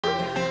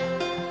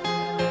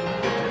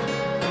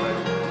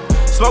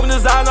Smoking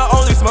designer,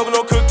 only smoking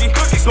no cookie.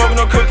 Smoking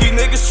no cookie,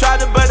 niggas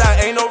tried it, but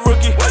I ain't no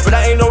rookie. But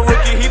I ain't no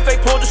rookie. He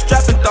fake pulled the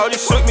strap and thought he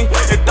shook me.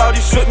 And thought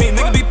he shook me.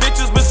 Niggas be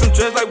bitches with some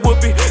dreads like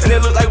Whoopi, and they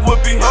look like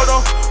Whoopi. Hold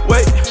on,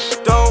 wait,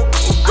 don't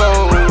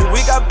go.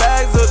 We got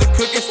bags of the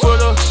cookies for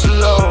the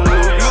low.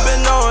 You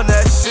been on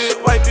that shit,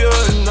 wipe your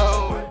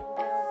nose.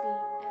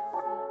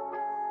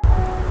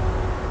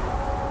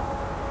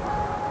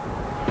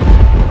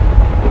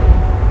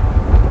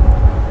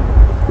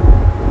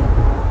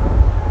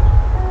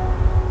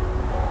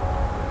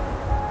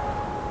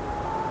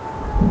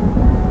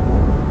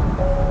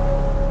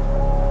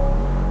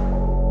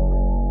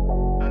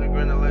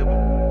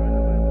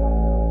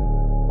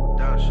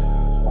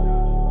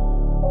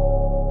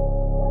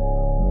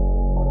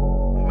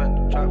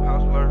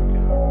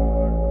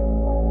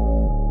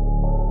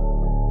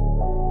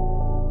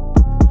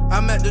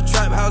 I'm at the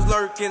trap house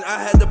lurking,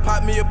 I had to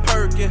pop me a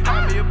Perkin.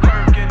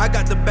 I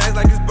got the bags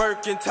like it's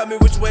Birkin, tell me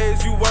which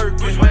ways you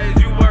working.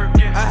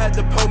 I had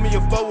to pull me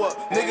a foe up,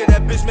 nigga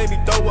that bitch made me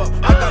throw up.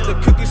 I got the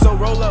cookies so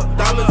roll up,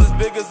 diamonds as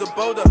big as a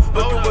boulder.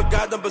 Look at what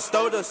God done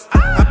bestowed us.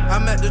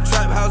 I'm at the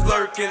trap house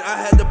lurking, I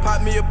had to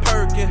pop me a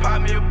Perkin.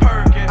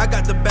 I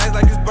got the bags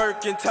like it's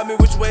Birkin, tell me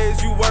which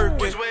ways you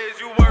working.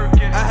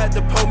 I had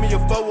to pull me a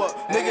foe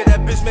up, nigga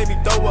that bitch made me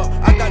throw up.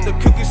 I got the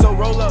cookies so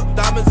roll up,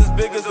 diamonds as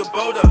big as a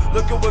boulder.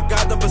 Look at what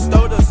God done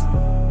bestowed us.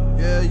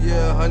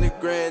 Yeah, 100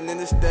 grand in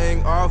this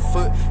thing, all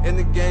foot in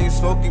the game,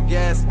 smoking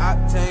gas,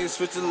 octane,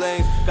 switching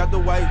lanes. Got the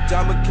white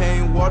Jama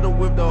cane, water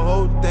whip the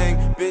whole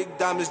thing. Big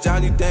diamonds,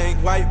 Johnny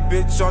Dang, white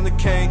bitch on the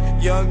cane.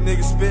 Young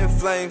nigga spitting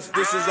flames,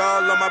 this is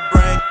all on my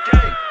brain.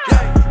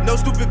 No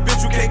stupid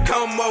bitch, you can't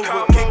come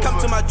over. Can't come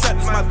to my trap,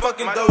 it's my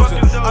fucking doja.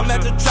 I'm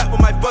at the trap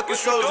with my fucking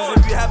soldiers.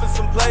 If you having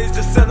some plays,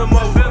 just send them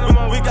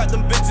over. We got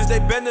them bitches, they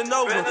bending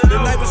over.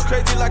 The night was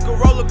crazy like a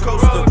roller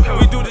coaster.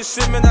 We do this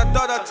shit, man, I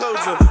thought I told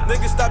you.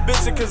 Niggas stop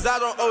bitching cause I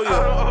don't owe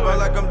you. But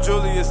like I'm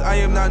Julius, I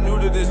am not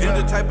new to this. You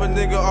the type of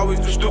nigga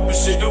always do stupid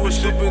shit. You a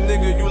stupid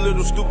nigga, you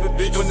little stupid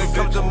bitch. When it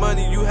comes to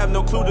money, you have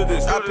no clue to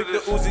this. I pick the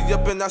Uzi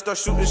up and I start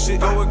shooting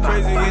shit. Going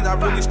crazy and I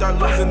really start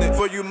losing it.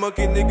 For you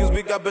monkey niggas,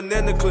 we got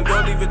banana clip.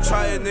 Don't even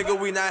try it, nigga,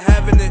 we not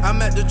having it.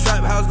 I'm at the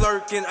trap house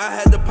lurking, I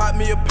had to pop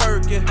me a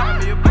Perkin.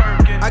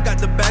 I got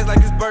the bags like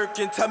it's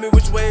Birkin, tell me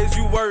which ways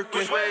you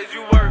working.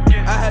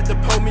 I had to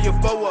pull me a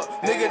foe up,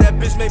 nigga that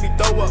bitch made me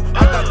throw up.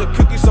 I got the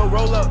cookies so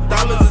roll up,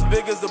 diamonds as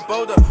big as a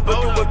boulder.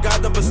 Look at what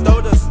God done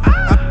bestowed us.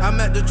 I'm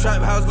at the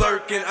trap house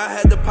lurking, I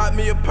had to pop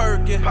me a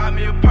Perkin.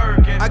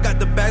 I got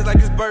the bags like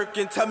it's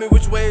Birkin, tell me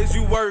which ways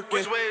you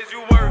working.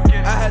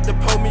 I had to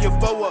pull me a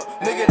foe up,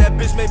 nigga that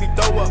bitch made me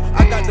throw up.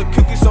 I got the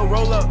cookies so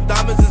roll up,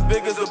 diamonds as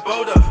big as a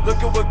boulder. Look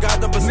at what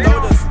God done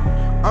bestowed us.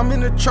 I'm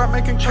in the trap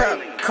making cap.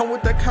 Come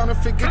with that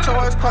counterfeit, get your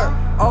ass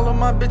clapped. All of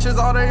my bitches,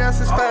 all they ass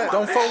is fat.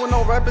 Don't fuck with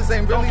no rappers,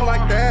 ain't really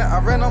like that. I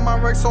ran on my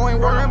wreck, so ain't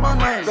worrying about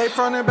names. They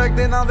frontin' back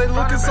then, now they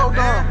looking so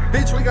dumb.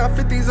 Bitch, we got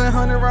 50s and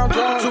 100 round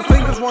drums. 2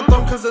 fingers, 1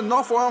 thumb, cause the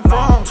north where I'm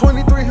from.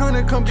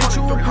 2300, come get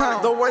you a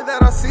pound. The way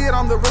that I see it,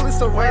 I'm the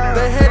realest around.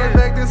 They hated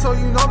back then, so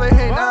you know they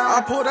hate now.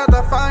 I pulled out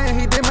that fire and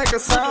he did make a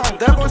sound.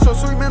 That boy so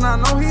sweet, man, I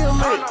know he a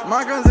lick.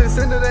 My guns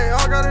extended, they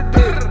all got a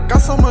dick.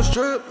 Got so much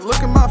drip,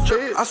 look at my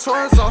fit. I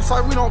swear it's on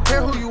sight, we don't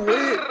care who you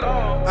with.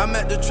 I'm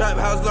at the trap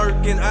house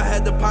lurking, I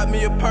had to pop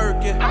me a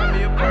Perkin.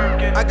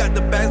 I got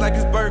the bags like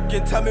it's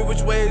Birkin, tell me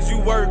which ways you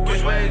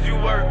working.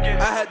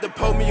 I had to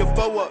pull me a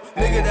foe up,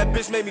 nigga that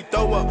bitch made me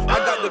throw up. I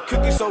got the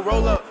cookies so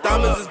roll up,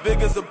 diamonds as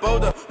big as a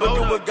boulder. Look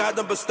at what God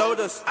done bestowed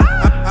us.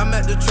 I'm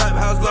at the trap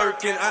house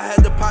lurking, I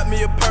had to pop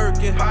me a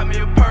Perkin.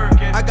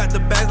 I got the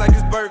bags like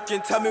it's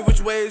Birkin, tell me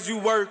which ways you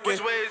working.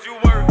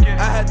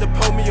 I had to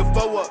pull me a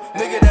foe up,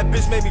 nigga that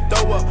bitch made me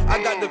throw up.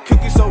 I got the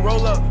cookies so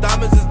roll up,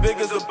 diamonds as big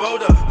as a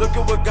boulder. Look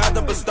at what God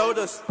done bestowed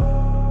us.